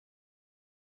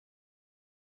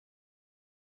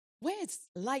 Where is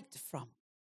light from?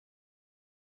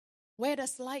 Where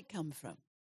does light come from?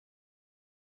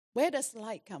 Where does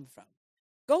light come from?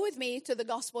 Go with me to the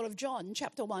Gospel of John,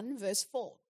 chapter 1, verse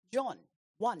 4. John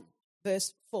 1,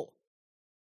 verse 4.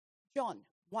 John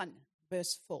 1,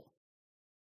 verse 4.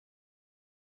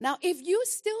 Now, if you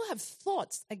still have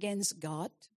thoughts against God,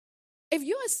 if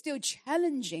you are still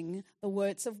challenging the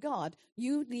words of God,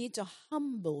 you need to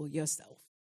humble yourself.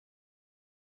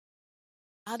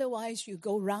 Otherwise, you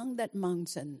go round that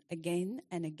mountain again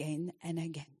and again and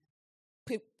again.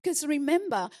 Because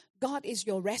remember, God is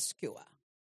your rescuer.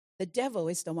 The devil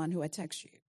is the one who attacks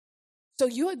you. So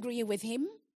you agree with him,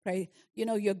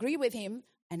 you agree with him,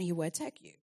 and he will attack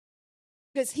you.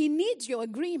 Because he needs your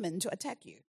agreement to attack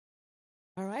you.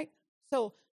 All right?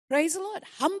 So praise the Lord,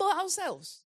 humble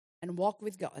ourselves and walk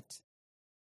with God.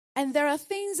 And there are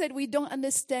things that we don't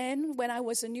understand. When I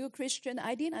was a new Christian,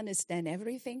 I didn't understand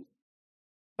everything.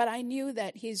 But I knew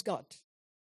that he's God.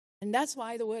 And that's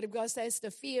why the word of God says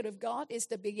the fear of God is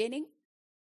the beginning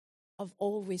of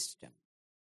all wisdom.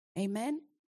 Amen?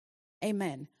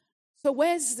 Amen. So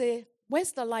where's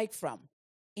the light from?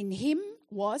 In him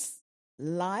was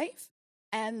life,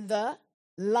 and the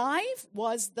life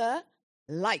was the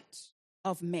light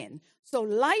of men. So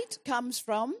light comes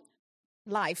from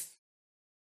life.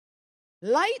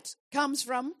 Light comes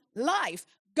from life.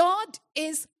 God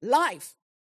is life.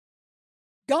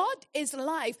 God is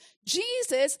life.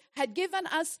 Jesus had given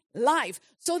us life.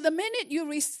 So the minute you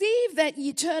receive that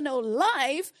eternal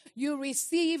life, you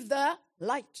receive the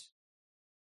light.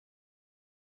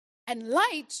 And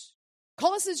light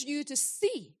causes you to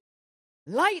see.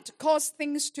 Light causes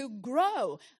things to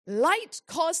grow. Light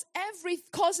causes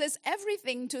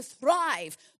everything to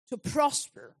thrive, to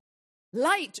prosper.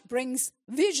 Light brings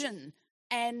vision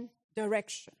and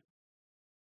direction.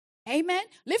 Amen.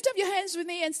 Lift up your hands with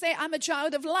me and say, I'm a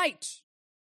child of light.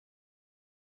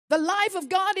 The life of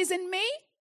God is in me.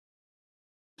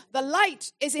 The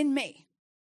light is in me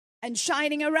and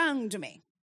shining around me.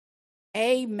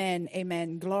 Amen.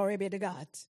 Amen. Glory be to God.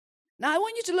 Now I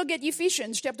want you to look at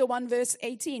Ephesians chapter 1 verse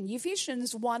 18.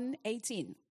 Ephesians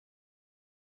 1:18.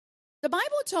 The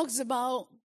Bible talks about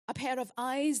a pair of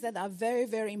eyes that are very,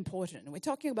 very important. We're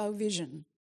talking about vision.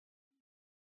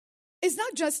 It's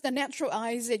not just the natural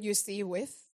eyes that you see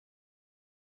with.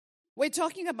 We're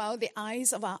talking about the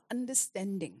eyes of our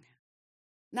understanding.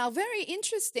 Now, very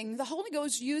interesting, the Holy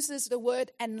Ghost uses the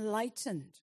word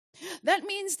enlightened. That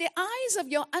means the eyes of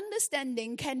your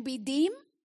understanding can be dim,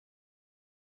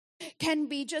 can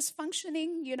be just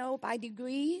functioning, by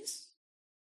degrees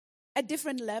at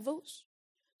different levels.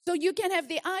 So you can have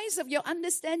the eyes of your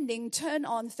understanding turn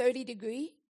on 30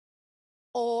 degree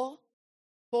or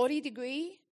 40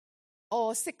 degree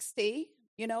or 60,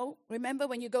 Remember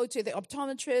when you go to the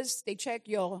optometrist, they check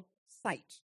your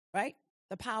sight, right?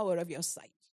 the power of your sight.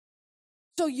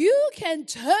 So you can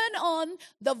turn on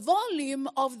the volume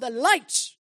of the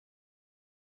light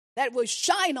that will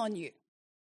shine on you.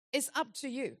 It's up to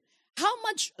you. How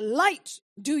much light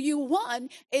do you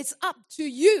want? It's up to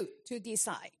you to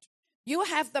decide. You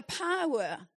have the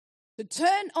power to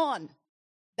turn on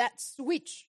that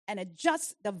switch and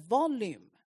adjust the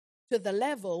volume to the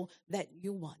level that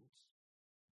you want.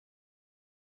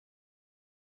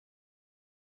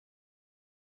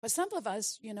 For some of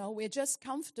us, we're just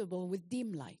comfortable with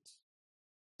dim light.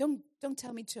 Don't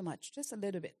tell me too much, just a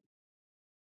little bit.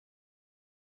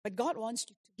 But God wants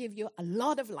to give you a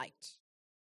lot of light.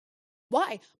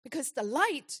 Why? Because the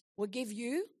light will give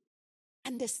you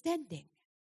understanding.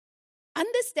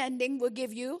 Understanding will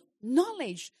give you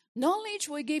knowledge. Knowledge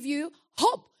will give you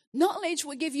hope. Knowledge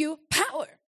will give you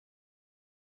power.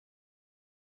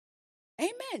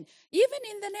 Amen. Even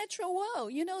in the natural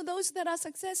world, those that are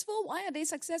successful, why are they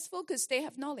successful? Because they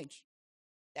have knowledge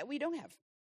that we don't have.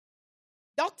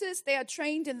 Doctors, they are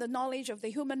trained in the knowledge of the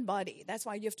human body. That's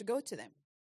why you have to go to them,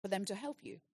 for them to help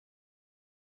you.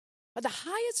 But the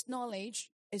highest knowledge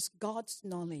is God's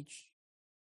knowledge,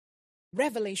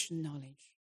 revelation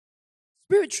knowledge,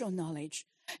 spiritual knowledge.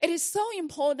 It is so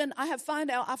important. I have found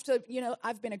out after,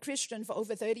 I've been a Christian for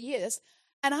over 30 years,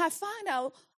 and I have found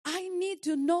out I need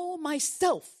to know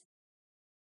myself.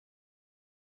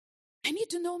 I need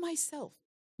to know myself.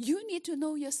 You need to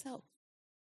know yourself.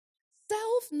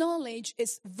 Self-knowledge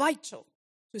is vital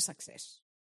to success.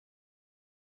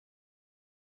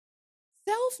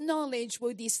 Self-knowledge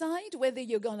will decide whether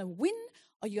you're going to win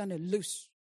or you're going to lose.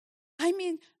 I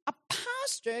mean, a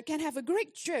pastor can have a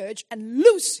great church and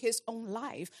lose his own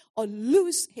life or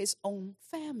lose his own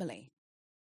family.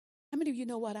 How many of you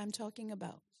know what I'm talking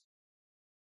about?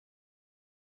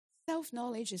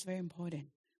 Self-knowledge is very important.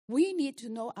 We need to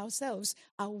know ourselves,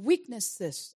 our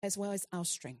weaknesses, as well as our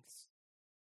strengths.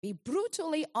 Be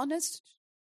brutally honest.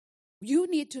 You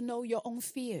need to know your own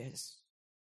fears.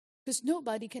 Because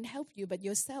nobody can help you but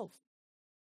yourself.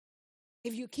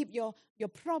 If you keep your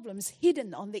problems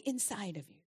hidden on the inside of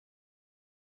you.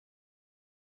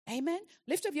 Amen?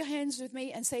 Lift up your hands with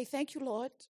me and say, thank you,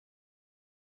 Lord.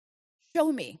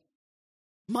 Show me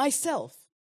myself.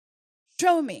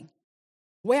 Show me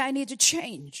where I need to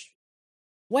change,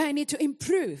 where I need to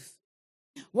improve,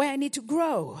 where I need to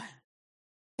grow.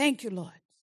 Thank you, Lord.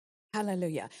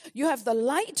 Hallelujah. You have the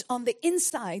light on the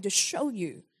inside to show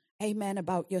you, amen,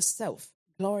 about yourself.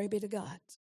 Glory be to God.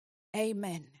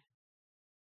 Amen.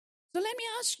 So let me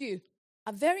ask you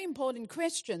a very important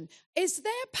question. Is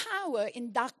there power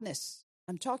in darkness?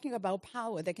 I'm talking about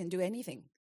power that can do anything.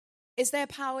 Is there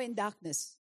power in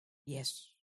darkness? Yes.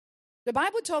 The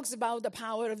Bible talks about the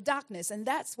power of darkness, and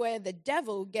that's where the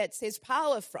devil gets his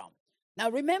power from. Now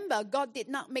remember, God did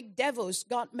not make devils.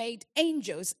 God made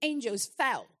angels. Angels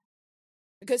fell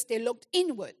because they looked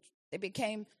inward. They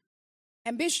became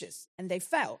ambitious, and they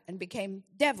fell and became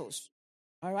devils.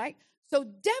 All right? So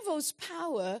devil's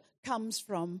power comes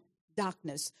from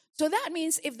darkness. So that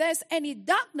means if there's any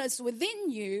darkness within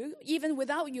you, even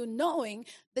without you knowing,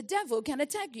 the devil can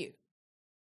attack you.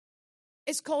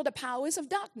 It's called the powers of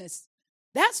darkness.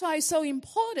 That's why it's so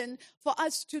important for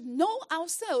us to know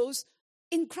ourselves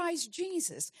in Christ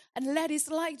Jesus and let his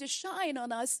light to shine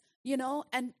on us,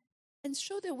 and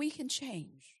show that we can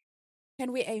change.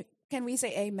 Can we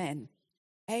say amen?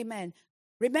 Amen.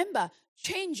 Remember,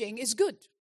 changing is good.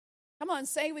 Come on,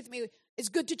 say with me, it's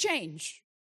good to change.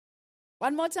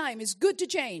 One more time, it's good to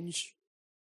change.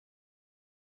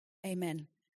 Amen.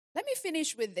 Let me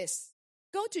finish with this.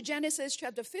 Go to Genesis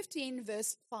chapter 15,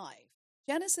 verse 5.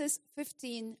 Genesis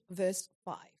 15, verse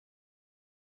 5.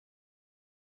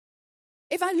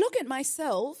 If I look at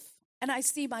myself and I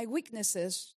see my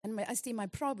weaknesses and I see my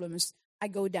problems, I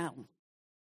go down.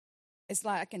 It's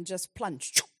like I can just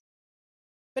plunge.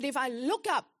 But if I look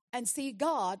up and see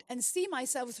God and see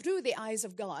myself through the eyes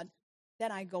of God,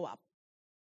 then I go up.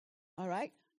 All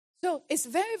right? So it's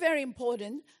very, very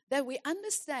important that we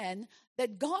understand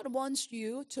that God wants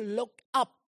you to look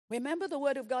up. Remember the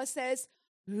word of God says,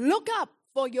 look up,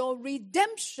 for your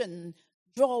redemption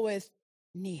draweth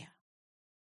near.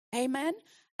 Amen?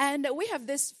 And we have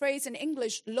this phrase in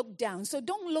English, look down. So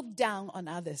don't look down on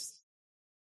others.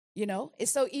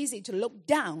 It's so easy to look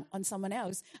down on someone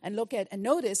else and look at and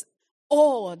notice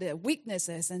all the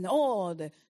weaknesses and all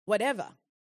the whatever.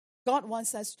 God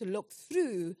wants us to look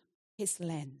through his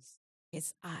lens,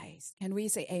 his eyes. Can we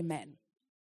say amen?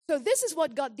 So this is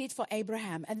what God did for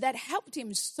Abraham, and that helped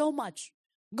him so much.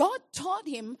 God taught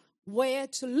him where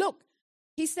to look.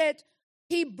 He said,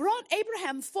 he brought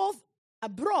Abraham forth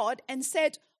abroad and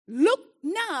said, look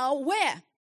now where?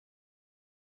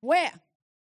 Where?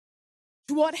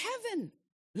 toward heaven.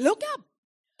 Look up.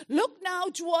 Look now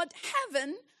toward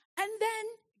heaven and then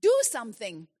do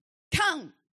something.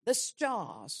 Count the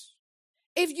stars.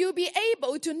 If you be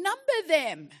able to number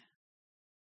them.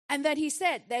 And then he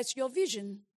said, that's your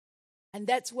vision. And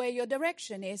that's where your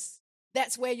direction is.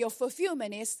 That's where your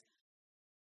fulfillment is.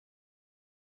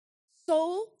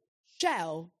 So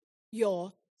shall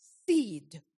your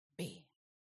seed be.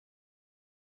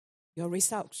 Your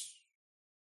results.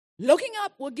 Looking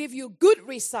up will give you good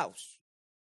results.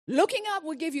 Looking up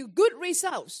will give you good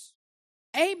results.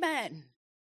 Amen.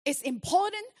 It's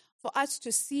important for us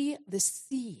to see the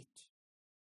seed.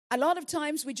 A lot of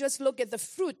times we just look at the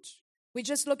fruit. We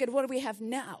just look at what we have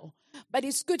now. But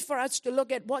it's good for us to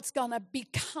look at what's going to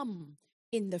become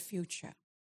in the future.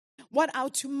 What our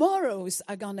tomorrows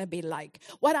are going to be like.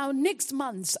 What our next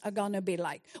months are going to be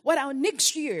like. What our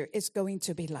next year is going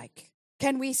to be like.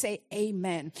 Can we say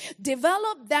amen?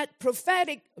 Develop that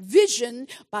prophetic vision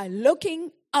by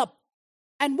looking up.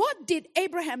 And what did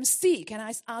Abraham see? Can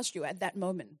I ask you at that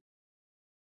moment?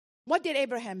 What did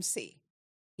Abraham see?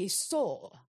 He saw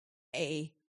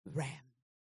a ram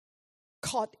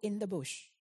caught in the bush.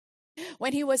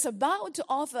 When he was about to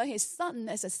offer his son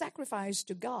as a sacrifice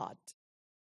to God,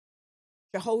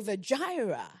 Jehovah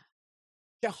Jireh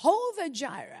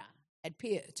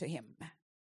appeared to him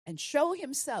and showed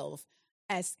himself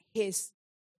as his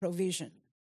provision.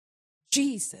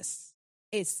 Jesus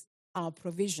is our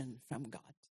provision from God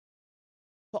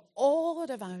for all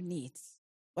of our needs,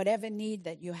 whatever need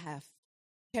that you have.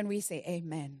 Can we say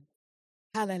amen?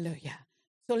 Hallelujah.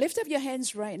 So lift up your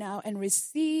hands right now and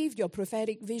receive your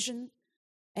prophetic vision.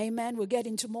 Amen. We'll get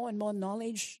into more and more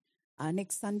knowledge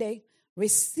next Sunday.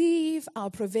 Receive our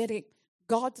prophetic,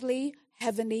 godly,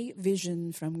 heavenly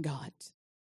vision from God.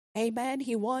 Amen.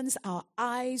 He wants our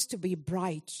eyes to be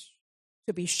bright,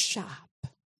 to be sharp,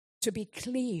 to be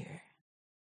clear.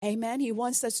 Amen. He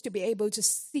wants us to be able to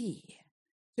see.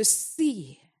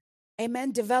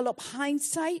 Amen. Develop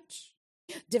hindsight,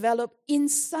 develop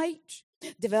insight,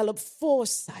 develop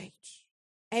foresight.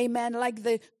 Amen. Like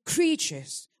the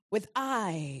creatures with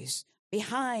eyes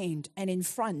behind and in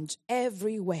front,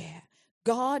 everywhere.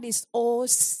 God is all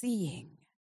seeing.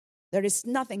 There is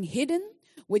nothing hidden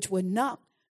which will not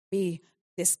be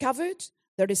discovered.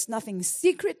 There is nothing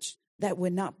secret that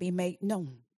will not be made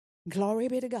known. Glory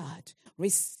be to God.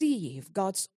 Receive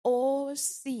God's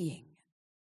all-seeing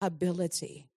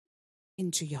ability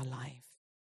into your life.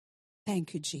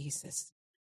 Thank you, Jesus.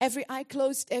 Every eye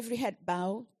closed, every head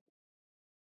bowed.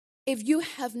 If you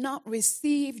have not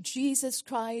received Jesus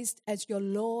Christ as your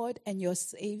Lord and your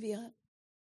Savior,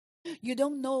 you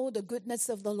don't know the goodness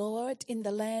of the Lord in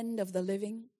the land of the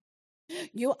living.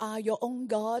 You are your own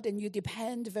God and you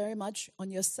depend very much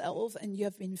on yourself and you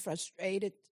have been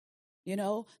frustrated. You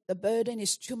know, the burden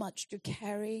is too much to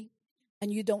carry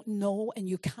and you don't know and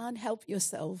you can't help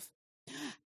yourself.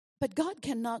 But God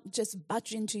cannot just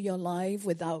budge into your life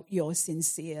without your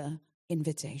sincere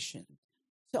invitation.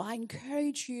 So I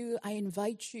encourage you, I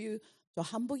invite you to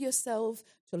humble yourself,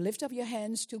 to lift up your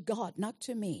hands to God, not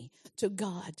to me, to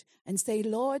God, and say,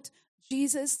 Lord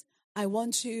Jesus, I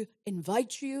want to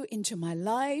invite you into my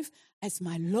life as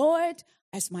my Lord,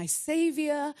 as my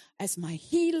Savior, as my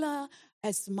healer,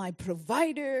 as my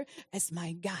provider, as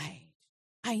my guide.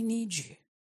 I need you.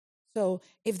 So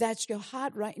if that's your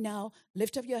heart right now,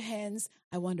 lift up your hands.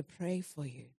 I want to pray for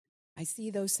you. I see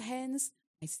those hands.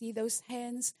 I see those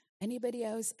hands. Anybody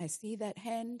else? I see that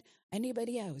hand.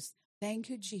 Anybody else? Thank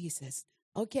you, Jesus.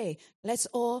 Okay, let's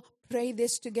all pray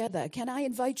this together. Can I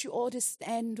invite you all to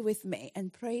stand with me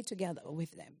and pray together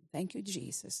with them? Thank you,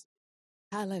 Jesus.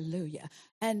 Hallelujah.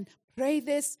 And pray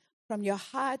this from your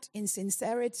heart in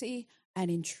sincerity and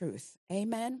in truth.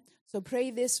 Amen. So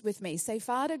pray this with me. Say,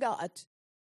 Father God,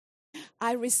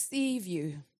 I receive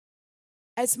you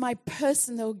as my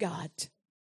personal God.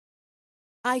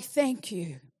 I thank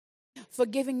you for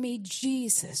giving me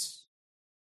Jesus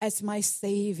as my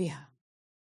Savior.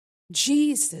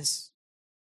 Jesus,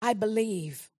 I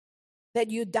believe that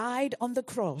you died on the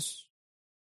cross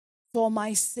for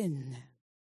my sin.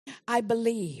 I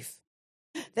believe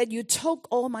that you took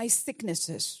all my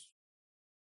sicknesses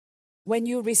when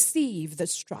you received the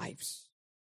stripes.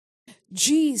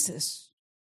 Jesus,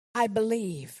 I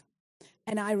believe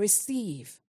and I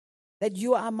receive that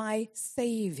you are my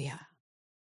Savior,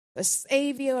 the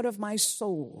Savior of my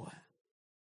soul.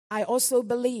 I also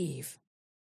believe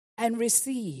and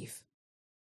receive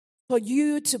for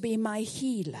you to be my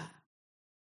healer,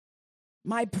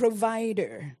 my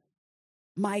provider,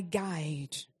 my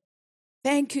guide.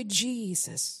 Thank you,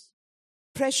 Jesus.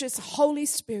 Precious Holy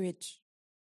Spirit,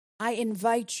 I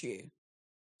invite you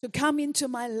to come into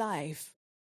my life,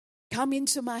 come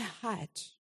into my heart,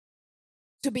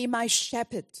 to be my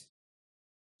shepherd,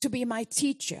 to be my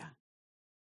teacher,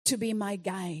 to be my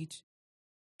guide.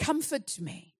 Comfort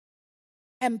me,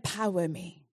 empower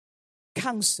me,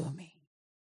 counsel me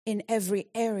in every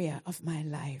area of my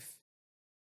life.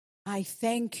 I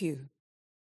thank you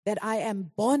that I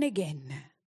am born again,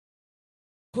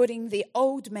 putting the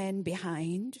old man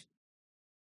behind,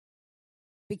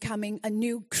 becoming a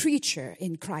new creature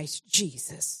in Christ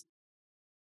Jesus.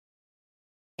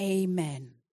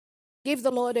 Amen. Give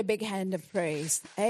the Lord a big hand of praise.